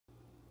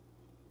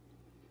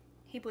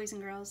Hey boys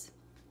and girls.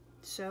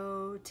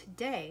 So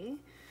today,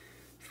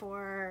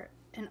 for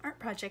an art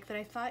project that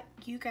I thought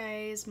you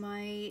guys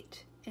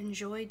might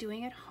enjoy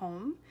doing at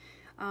home,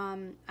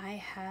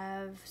 I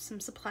have some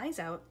supplies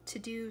out to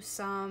do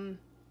some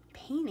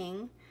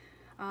painting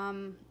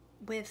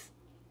with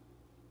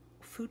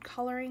food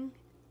coloring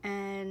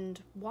and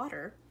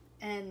water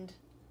and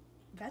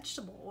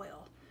vegetable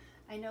oil.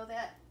 I know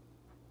that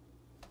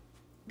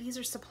these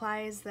are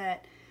supplies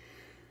that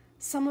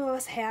some of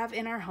us have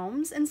in our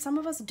homes and some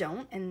of us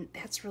don't, and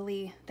that's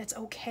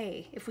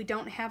okay. If we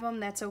don't have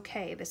them, that's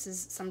okay.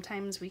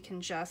 Sometimes we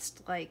can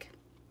just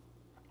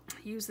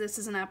use this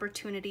as an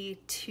opportunity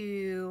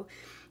to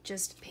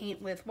just paint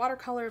with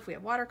watercolor if we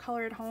have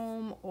watercolor at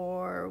home,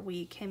 or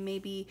we can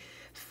maybe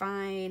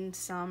find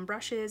some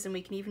brushes and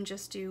we can even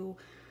just do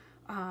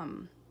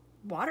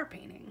water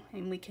painting,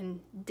 and we can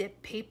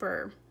dip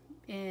paper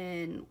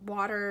in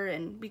water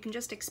and we can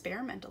just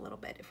experiment a little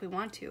bit if we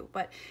want to.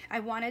 But I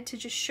wanted to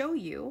just show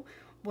you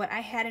what I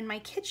had in my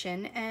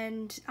kitchen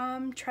and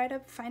try to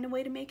find a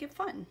way to make it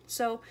fun.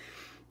 So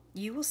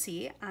you will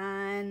see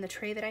on the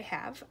tray that I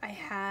have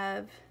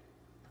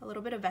a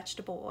little bit of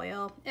vegetable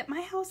oil. At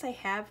my house I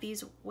have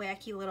these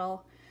wacky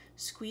little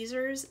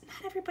squeezers.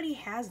 Not everybody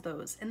has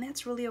those, and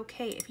that's really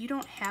okay. If you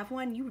don't have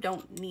one, you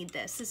don't need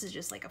this. This is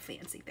just like a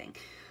fancy thing.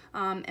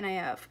 And I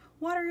have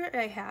water,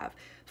 I have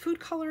food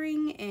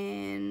coloring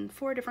in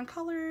 4 different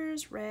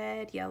colors: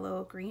 red,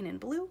 yellow, green, and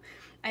blue.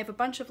 I have a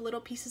bunch of little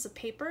pieces of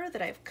paper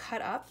that I've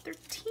cut up. They're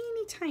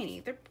teeny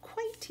tiny. They're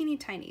quite teeny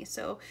tiny.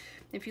 So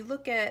if you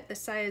look at the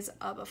size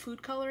of a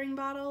food coloring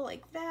bottle,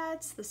 like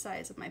that's the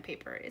size of my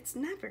paper. It's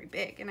not very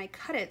big, and I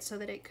cut it so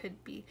that it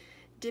could be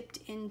dipped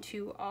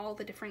into all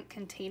the different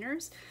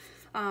containers.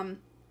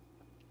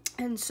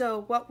 And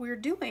so what we're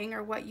doing,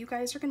 or what you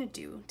guys are going to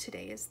do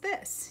today, is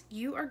this.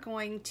 You are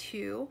going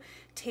to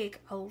take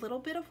a little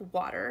bit of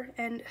water,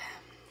 and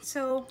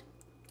so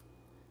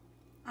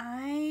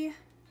I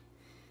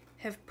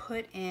have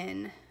put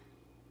in,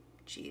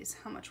 geez,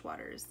 how much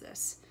water is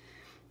this?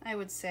 I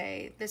would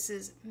say this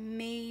is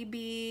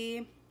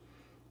maybe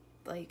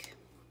like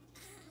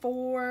 3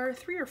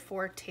 or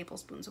 4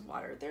 tablespoons of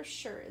water. There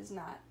sure is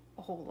not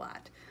a whole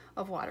lot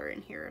of water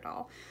in here at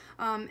all.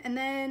 And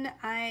then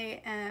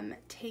I am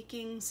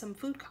taking some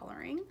food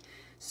coloring.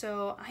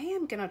 So I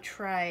am gonna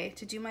try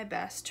to do my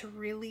best to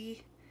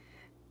really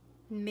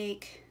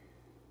make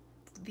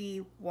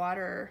the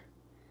water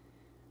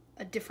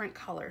a different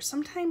color.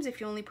 Sometimes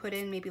if you only put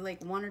in maybe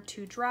like 1 or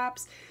 2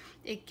 drops,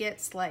 it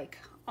gets like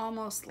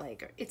almost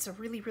like it's a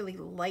really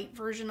light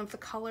version of the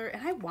color,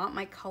 and I want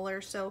my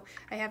color, so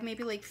I have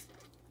maybe like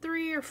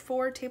 3 or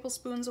 4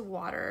 tablespoons of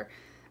water.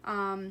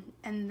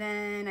 And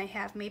then I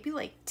have maybe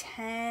like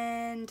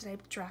 10, did I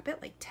drop it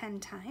like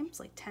 10 times,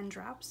 like 10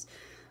 drops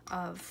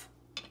of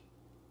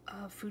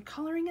food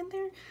coloring in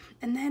there.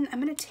 And then I'm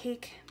gonna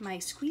take my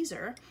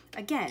squeezer.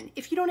 Again,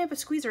 if you don't have a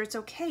squeezer, it's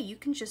okay. You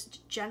can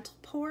just gentle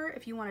pour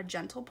if you want a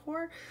gentle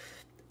pour,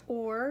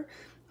 or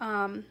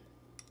I'm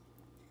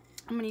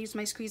gonna use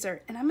my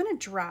squeezer and I'm gonna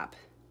drop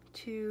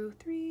 2,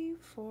 3,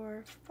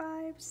 4,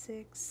 5,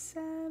 6,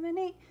 7,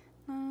 8,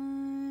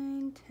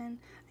 9, 10.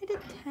 I did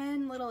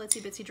 10 little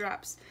itsy bitsy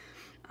drops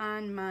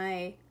on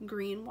my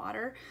green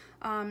water.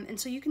 And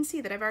so you can see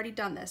that I've already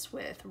done this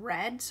with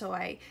red. So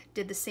I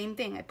did the same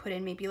thing. I put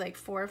in maybe like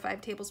 4 or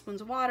 5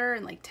 tablespoons of water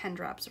and like 10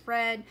 drops of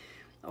red.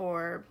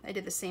 Or I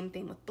did the same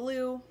thing with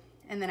blue.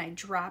 And then I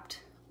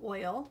dropped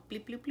oil,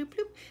 bloop, bloop, bloop,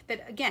 bloop.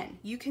 That again,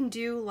 you can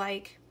do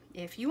like,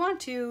 if you want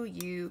to,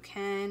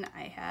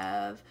 I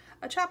have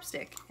a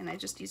chopstick and I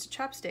just use a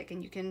chopstick,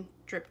 and you can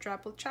drip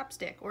drop with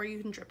chopstick, or you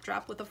can drip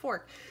drop with a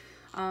fork.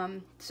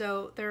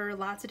 So there are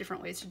lots of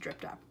different ways to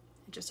drip drop.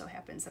 It just so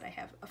happens that I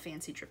have a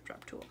fancy drip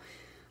drop tool.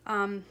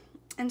 And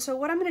so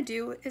what I'm gonna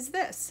do is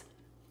this.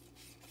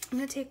 I'm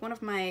gonna take one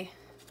of my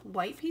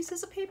white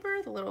pieces of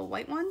paper, the little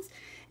white ones,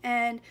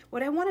 and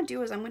what I wanna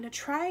do is I'm gonna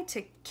try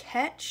to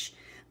catch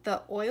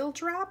the oil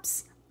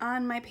drops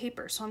on my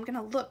paper. So I'm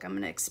gonna look, I'm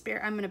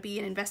gonna be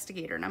an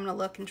investigator, and I'm gonna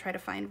look and try to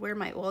find where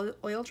my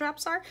oil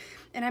drops are,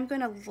 and I'm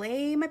gonna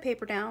lay my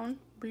paper down,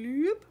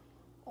 bloop.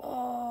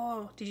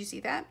 Oh, did you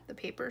see that? The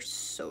paper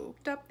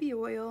soaked up the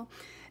oil,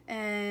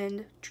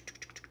 and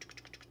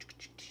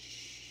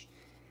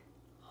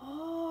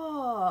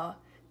oh,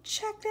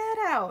 check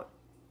that out.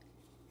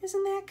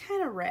 Isn't that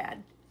kind of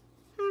rad?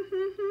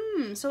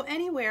 So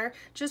anywhere,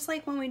 just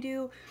like when we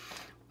do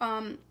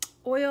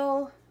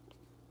oil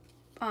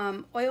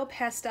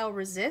pastel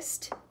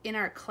resist in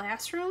our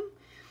classroom,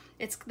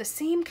 it's the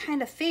same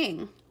kind of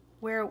thing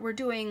where we're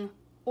doing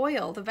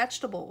oil, the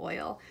vegetable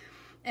oil,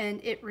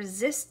 and it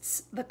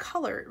resists the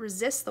color, it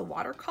resists the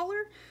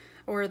watercolor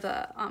or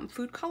the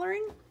food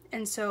coloring.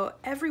 And so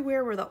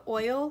everywhere where the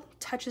oil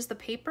touches the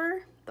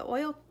paper, the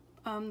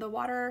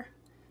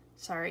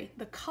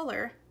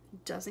color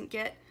doesn't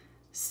get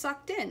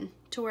sucked in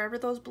to wherever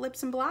those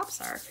blips and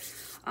blops are.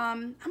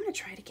 I'm gonna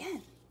try it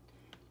again.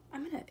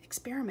 I'm gonna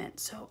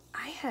experiment. So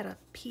I had a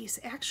piece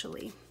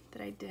actually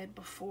that I did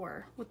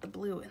before with the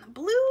blue. And the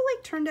blue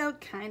like turned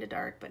out kind of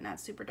dark, but not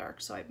super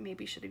dark. So I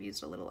maybe should have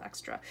used a little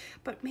extra.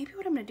 But maybe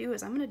what I'm gonna do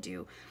is I'm gonna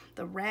do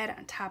the red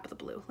on top of the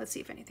blue. Let's see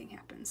if anything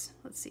happens.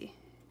 Let's see.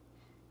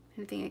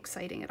 Anything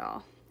exciting at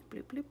all.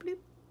 Bloop, bloop, bloop.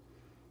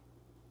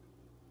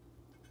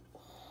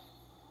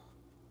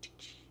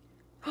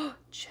 Oh,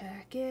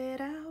 check it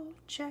out,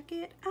 check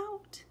it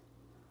out.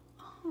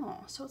 Oh,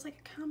 so it's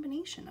like a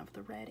combination of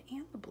the red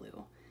and the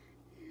blue.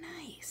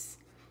 Nice.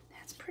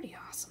 That's pretty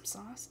awesome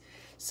sauce.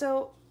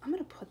 So I'm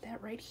gonna put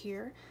that right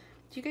here.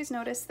 Do you guys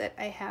notice that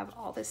I have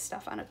all this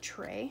stuff on a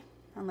tray,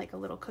 on like a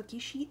little cookie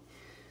sheet?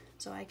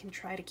 So I can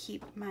try to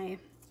keep my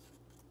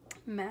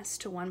mess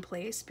to one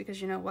place, because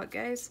you know what,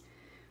 guys?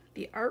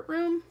 The art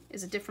room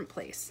is a different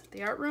place.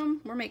 The art room,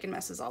 we're making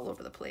messes all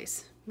over the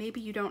place. Maybe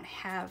you don't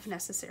have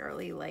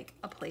necessarily like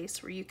a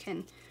place where you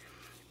can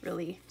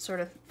really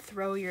sort of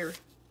throw your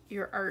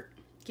art,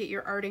 get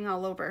your arting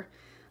all over.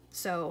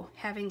 So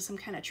having some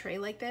kind of tray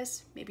like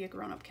this, maybe a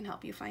grown-up can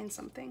help you find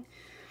something.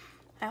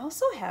 I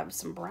also have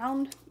some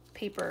brown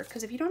paper,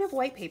 because if you don't have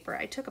white paper,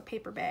 I took a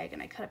paper bag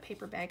and I cut a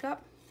paper bag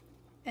up.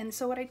 And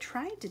so what I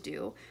tried to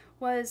do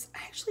was I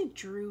actually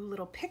drew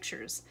little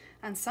pictures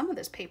on some of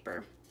this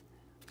paper.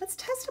 Let's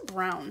test a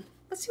brown.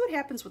 Let's see what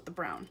happens with the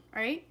brown.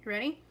 All right, you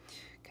ready?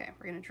 Okay,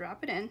 we're gonna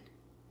drop it in.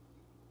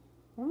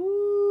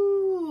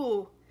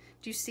 Ooh,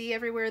 do you see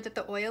everywhere that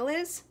the oil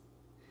is?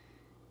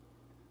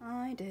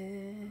 I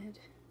did.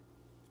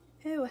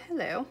 Oh,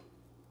 hello.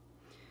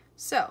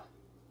 So,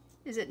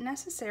 is it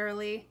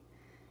necessarily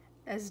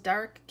as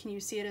dark? Can you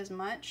see it as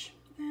much?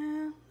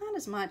 Not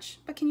as much,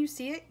 but can you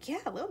see it? Yeah,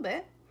 a little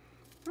bit.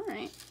 All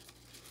right.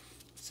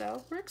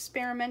 So we're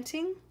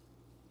experimenting.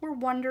 We're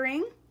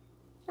wondering.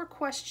 We're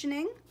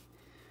questioning.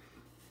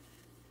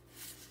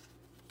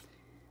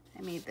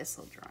 I made this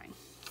little drawing.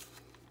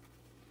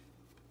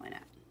 Why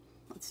not?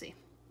 Let's see.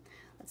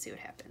 Let's see what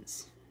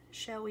happens.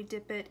 Shall we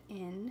dip it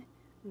in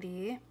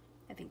the...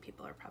 I think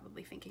people are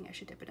probably thinking I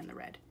should dip it in the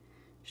red.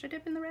 Should I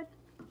dip in the red?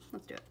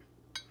 Let's do it.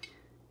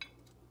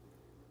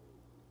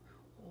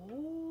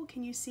 Oh,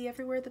 can you see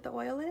everywhere that the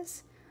oil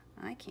is?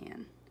 I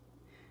can.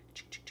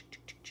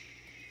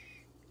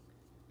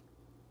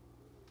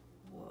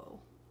 Whoa.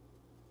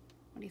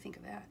 What do you think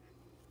of that?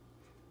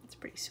 That's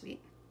pretty sweet.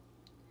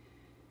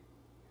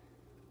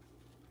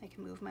 I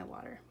can move my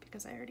water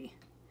because I already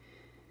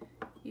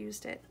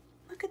used it.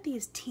 Look at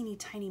these teeny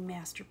tiny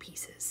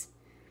masterpieces.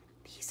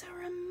 These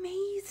are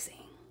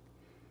amazing.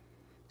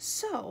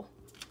 So,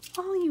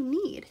 all you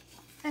need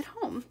at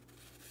home,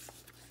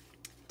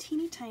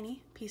 teeny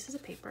tiny pieces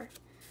of paper,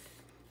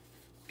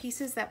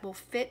 pieces that will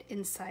fit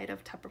inside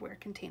of Tupperware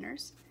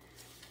containers,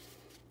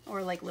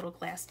 or like little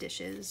glass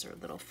dishes or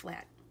little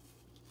flat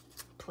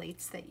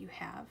plates that you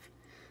have.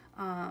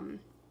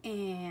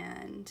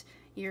 And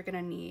you're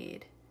gonna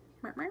need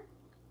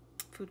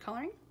food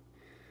coloring,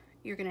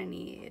 you're gonna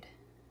need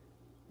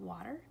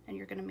water, and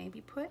you're gonna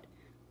maybe put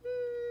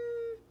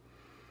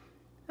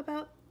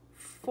about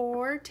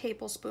 4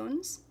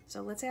 tablespoons.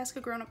 So let's ask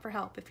a grown-up for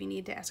help if you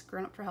need to ask a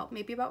grown-up for help.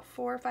 Maybe about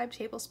 4 or 5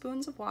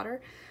 tablespoons of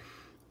water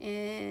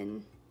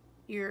in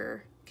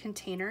your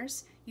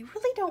containers. You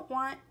really don't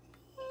want,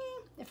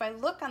 if I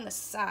look on the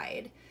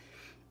side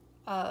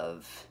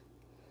of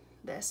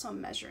this, so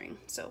I'm measuring,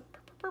 so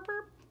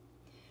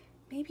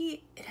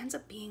maybe it ends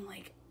up being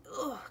like,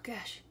 oh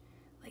gosh,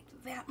 like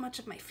that much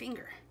of my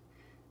finger.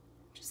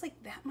 Just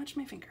like that much of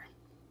my finger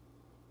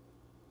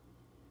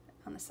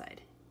on the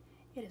side.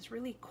 It is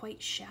really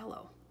quite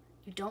shallow.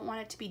 You don't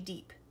want it to be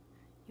deep.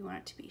 You want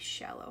it to be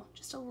shallow,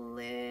 just a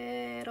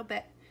little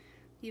bit.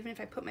 Even if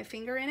I put my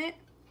finger in it,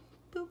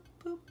 boop,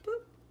 boop,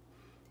 boop,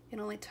 it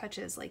only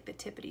touches like the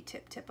tippity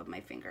tip of my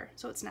finger.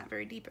 So it's not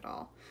very deep at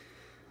all.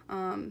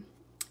 And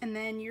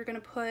then you're gonna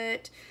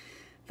put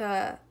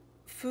the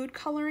food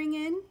coloring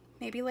in,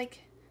 maybe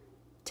like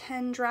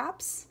 10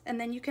 drops, and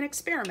then you can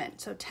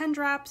experiment. So 10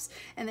 drops,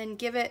 and then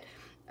give it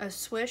a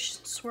swish,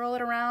 swirl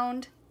it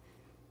around.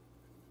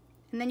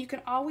 And then you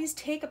can always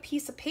take a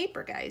piece of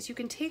paper, guys. You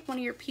can take one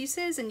of your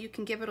pieces and you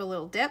can give it a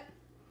little dip,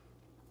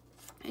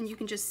 and you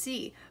can just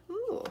see,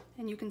 ooh,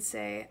 and you can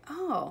say,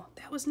 oh,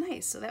 that was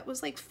nice. So that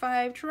was like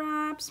 5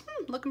 drops,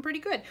 looking pretty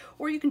good.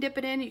 Or you can dip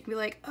it in and you can be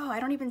like, oh, I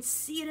don't even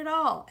see it at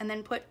all. And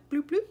then put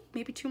bloop, bloop,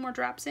 maybe 2 more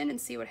drops in and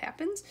see what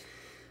happens.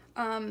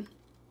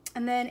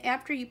 And then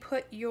after you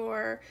put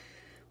your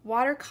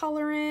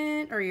watercolor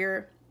in, or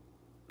your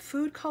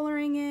food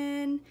coloring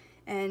in,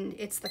 and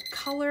it's the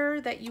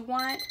color that you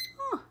want,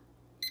 oh,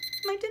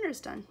 my dinner's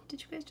done.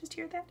 Did you guys just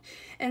hear that?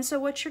 And so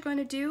what you're going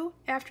to do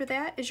after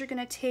that is you're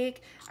going to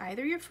take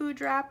either your food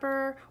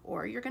dropper,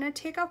 or you're going to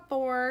take a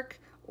fork,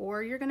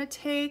 or you're going to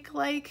take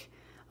like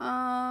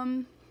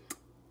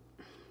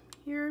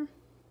your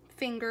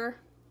finger,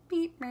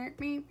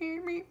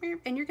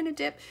 and you're going to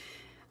dip,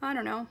 I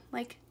don't know,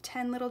 like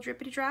 10 little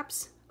drippity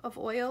drops of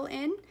oil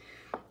in.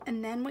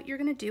 And then what you're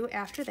going to do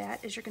after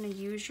that is you're going to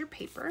use your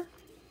paper,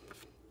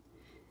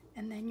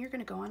 and then you're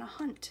going to go on a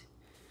hunt.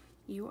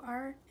 You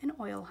are an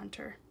oil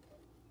hunter,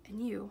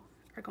 and you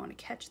are going to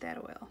catch that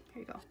oil.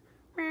 Here you go.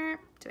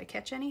 Did I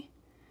catch any?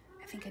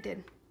 I think I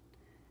did.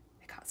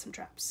 I caught some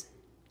drops.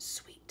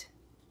 Sweet.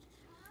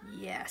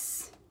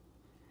 Yes.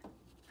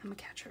 I'm a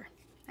catcher.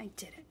 I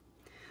did it.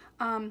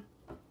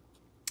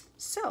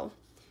 So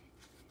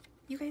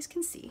you guys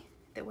can see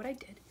that what I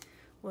did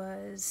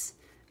was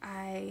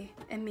I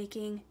am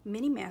making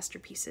mini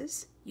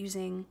masterpieces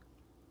using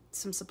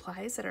some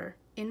supplies that are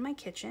in my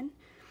kitchen.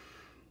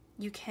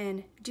 You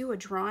can do a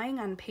drawing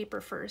on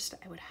paper first.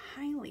 I would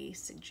highly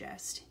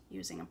suggest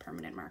using a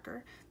permanent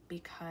marker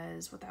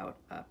because without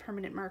a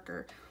permanent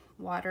marker,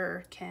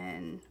 water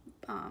can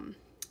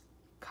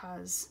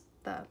cause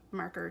the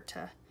marker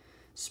to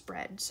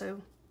spread.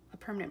 So a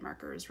permanent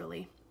marker is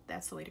really,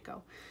 that's the way to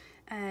go.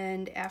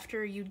 And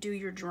after you do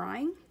your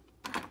drawing,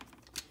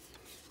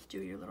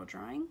 do your little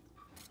drawing,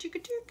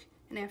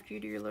 and after you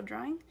do your little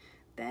drawing,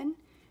 then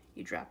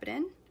you drop it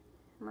in.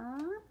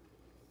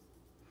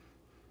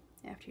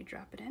 After you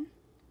drop it in,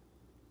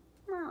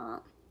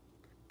 boop,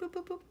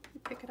 boop, boop,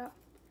 you pick it up.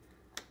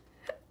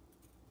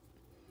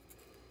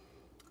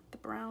 The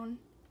brown,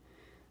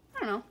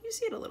 I don't know, you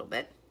see it a little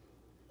bit.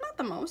 Not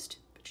the most,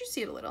 but you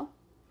see it a little.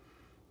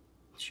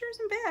 Sure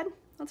isn't bad,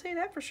 I'll tell you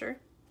that for sure.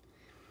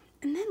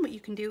 And then what you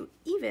can do,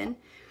 even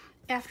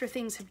after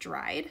things have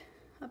dried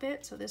a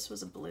bit, so this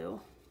was a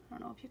blue, I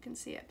don't know if you can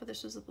see it, but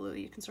this was a blue,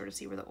 you can sort of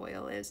see where the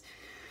oil is,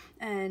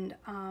 and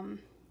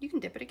you can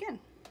dip it again.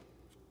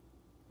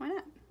 Why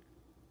not?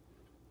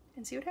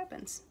 And see what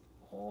happens.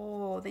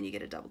 Oh, then you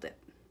get a double dip.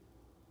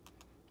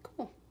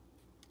 Cool.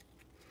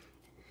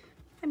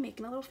 I'm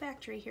making a little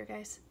factory here,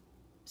 guys.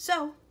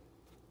 So,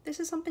 this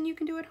is something you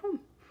can do at home.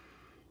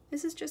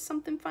 This is just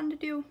something fun to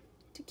do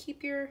to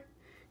keep your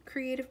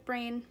creative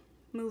brain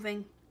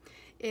moving.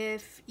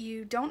 If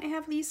you don't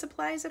have these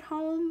supplies at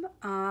home,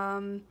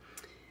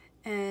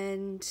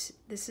 and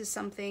this is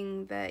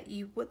something that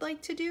you would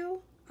like to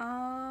do,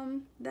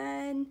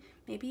 then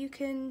maybe you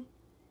can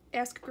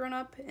ask a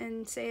grown-up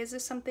and say, is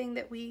this something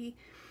that we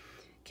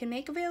can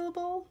make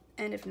available?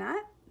 And if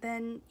not,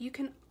 then you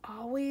can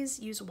always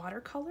use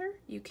watercolor.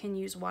 You can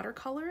use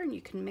watercolor and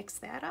you can mix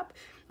that up.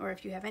 Or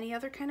if you have any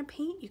other kind of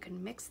paint, you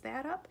can mix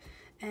that up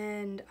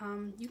and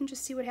you can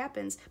just see what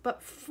happens.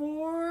 But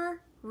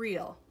for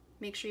real,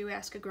 make sure you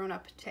ask a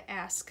grown-up to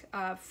ask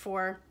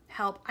for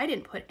help. I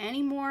didn't put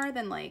any more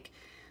than like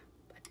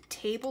a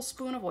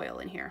tablespoon of oil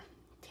in here.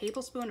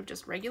 Tablespoon of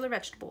just regular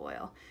vegetable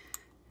oil.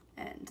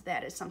 And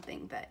that is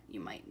something that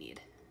you might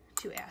need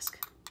to ask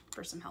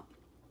for some help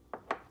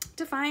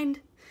to find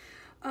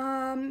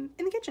in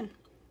the kitchen.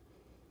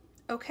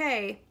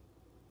 Okay,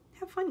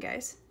 have fun,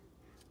 guys.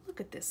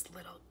 Look at this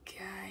little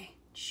guy.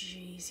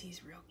 Jeez,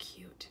 he's real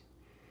cute.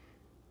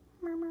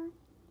 Murmur.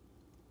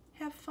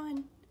 Have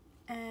fun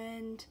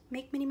and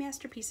make mini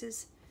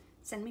masterpieces.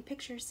 Send me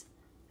pictures.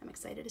 I'm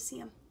excited to see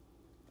them.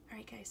 All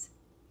right, guys.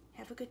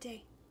 Have a good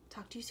day.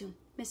 Talk to you soon.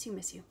 Miss you,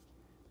 miss you.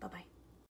 Bye-bye.